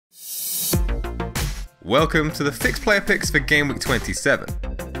Welcome to the fixed player picks for Gameweek 27.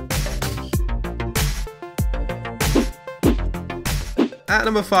 At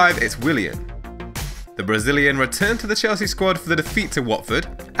number 5, it's Willian. The Brazilian returned to the Chelsea squad for the defeat to Watford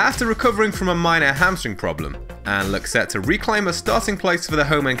after recovering from a minor hamstring problem and looks set to reclaim a starting place for the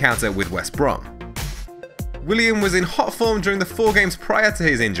home encounter with West Brom. Willian was in hot form during the 4 games prior to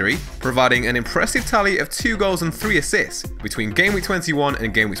his injury, providing an impressive tally of 2 goals and 3 assists between Gameweek 21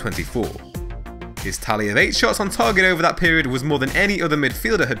 and Gameweek 24. His tally of 8 shots on target over that period was more than any other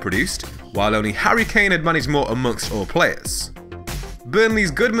midfielder had produced, while only Harry Kane had managed more amongst all players.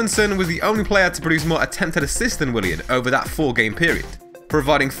 Burnley's Goodmanson was the only player to produce more attempted assists than Willian over that 4-game period,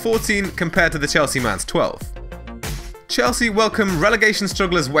 providing 14 compared to the Chelsea man's 12. Chelsea welcome relegation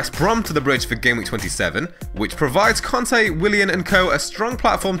strugglers West Brom to the bridge for Gameweek 27, which provides Conte, Willian and co a strong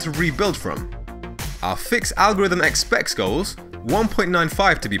platform to rebuild from. Our fixed algorithm expects goals,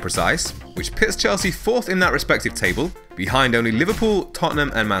 1.95 to be precise, which pits Chelsea 4th in that respective table, behind only Liverpool,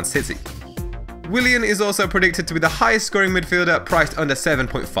 Tottenham and Man City. Willian is also predicted to be the highest scoring midfielder priced under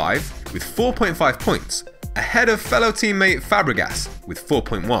 7.5 with 4.5 points, ahead of fellow teammate Fabregas with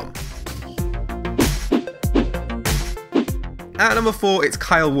 4.1. At number 4, it's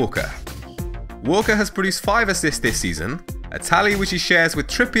Kyle Walker. Walker has produced 5 assists this season, a tally which he shares with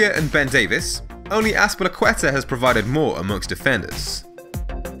Trippier and Ben Davies. Only Azpilicueta has provided more amongst defenders.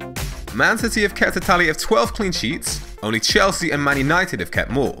 Man City have kept a tally of 12 clean sheets, only Chelsea and Man United have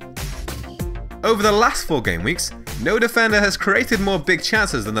kept more. Over the last 4 game weeks, no defender has created more big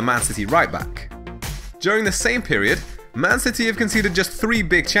chances than the Man City right back. During the same period, Man City have conceded just 3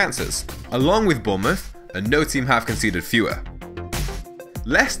 big chances, along with Bournemouth, and no team have conceded fewer.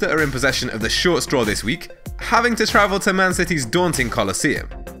 Leicester are in possession of the short straw this week, having to travel to Man City's daunting Coliseum.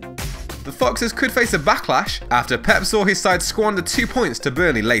 The Foxes could face a backlash after Pep saw his side squander 2 points to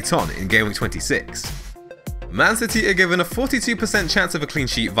Burnley late on in Gameweek 26. Man City are given a 42% chance of a clean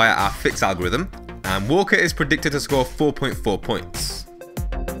sheet via our fixed algorithm, and Walker is predicted to score 4.4 points.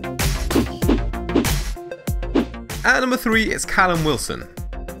 At number 3, it's Callum Wilson.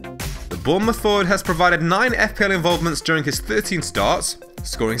 The Bournemouth forward has provided 9 FPL involvements during his 13 starts,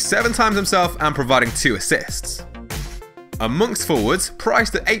 scoring 7 times himself and providing 2 assists. Amongst forwards,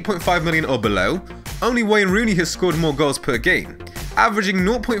 priced at 8.5 million or below, only Wayne Rooney has scored more goals per game, averaging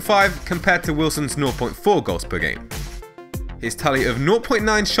 0.5 compared to Wilson's 0.4 goals per game. His tally of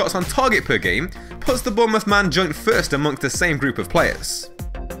 0.9 shots on target per game puts the Bournemouth man joint first amongst the same group of players.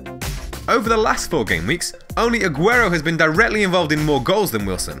 Over the last 4 game weeks, only Aguero has been directly involved in more goals than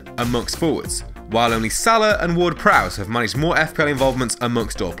Wilson amongst forwards, while only Salah and Ward-Prowse have managed more FPL involvements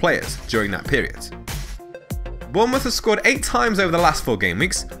amongst all players during that period. Bournemouth has scored 8 times over the last 4 game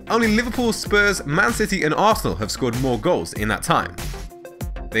weeks, only Liverpool, Spurs, Man City and Arsenal have scored more goals in that time.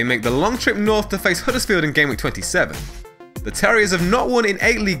 They make the long trip north to face Huddersfield in Gameweek 27. The Terriers have not won in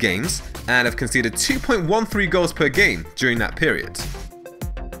 8 league games and have conceded 2.13 goals per game during that period.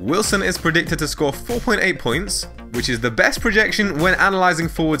 Wilson is predicted to score 4.8 points, which is the best projection when analysing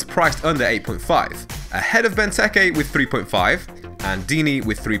forwards priced under 8.5, ahead of Benteke with 3.5 and Deeney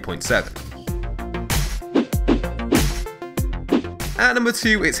with 3.7. At number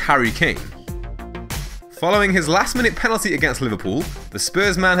 2, it's Harry Kane. Following his last-minute penalty against Liverpool, the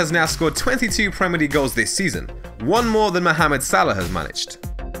Spurs man has now scored 22 Premier League goals this season, 1 more than Mohamed Salah has managed.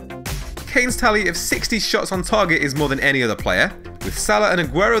 Kane's tally of 60 shots on target is more than any other player, with Salah and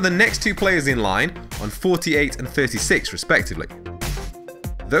Aguero the next 2 players in line on 48 and 36 respectively.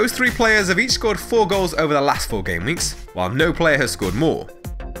 Those 3 players have each scored 4 goals over the last 4 game weeks, while no player has scored more.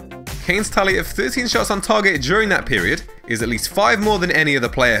 Kane's tally of 13 shots on target during that period is at least 5 more than any other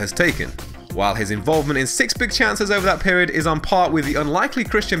player has taken, while his involvement in 6 big chances over that period is on par with the unlikely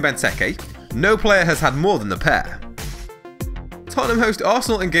Christian Benteke. No player has had more than the pair. Tottenham host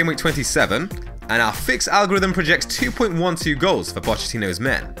Arsenal in Gameweek 27, and our fixed algorithm projects 2.12 goals for Pochettino's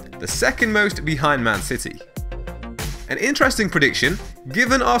men, the second most behind Man City. An interesting prediction,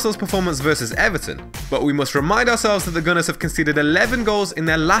 given Arsenal's performance versus Everton, but we must remind ourselves that the Gunners have conceded 11 goals in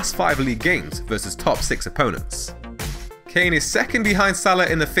their last 5 league games versus top 6 opponents. Kane is second behind Salah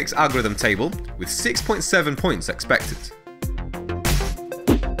in the fixed algorithm table, with 6.7 points expected.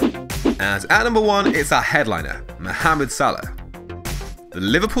 And at number 1, it's our headliner, Mohamed Salah. The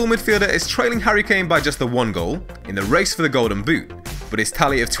Liverpool midfielder is trailing Harry Kane by just the 1 goal in the race for the Golden Boot, but his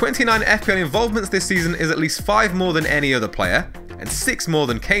tally of 29 FPL involvements this season is at least 5 more than any other player, and 6 more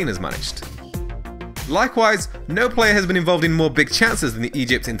than Kane has managed. Likewise, no player has been involved in more big chances than the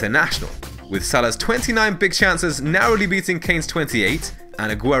Egypt international, with Salah's 29 big chances narrowly beating Kane's 28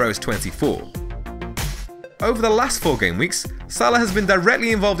 and Aguero's 24. Over the last 4 game weeks, Salah has been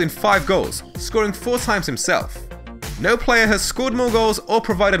directly involved in 5 goals, scoring 4 times himself. No player has scored more goals or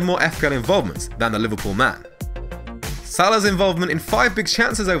provided more FPL involvements than the Liverpool man. Salah's involvement in 5 big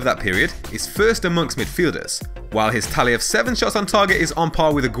chances over that period is first amongst midfielders, while his tally of 7 shots on target is on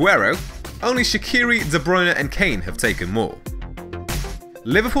par with Aguero. Only Shaqiri, De Bruyne and Kane have taken more.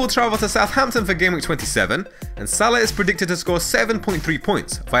 Liverpool travel to Southampton for Gameweek 27, and Salah is predicted to score 7.3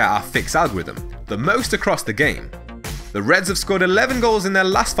 points via our fixed algorithm, the most across the game. The Reds have scored 11 goals in their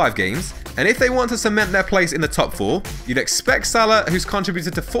last 5 games, and if they want to cement their place in the top 4, you'd expect Salah, who's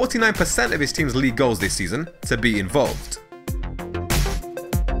contributed to 49% of his team's league goals this season, to be involved.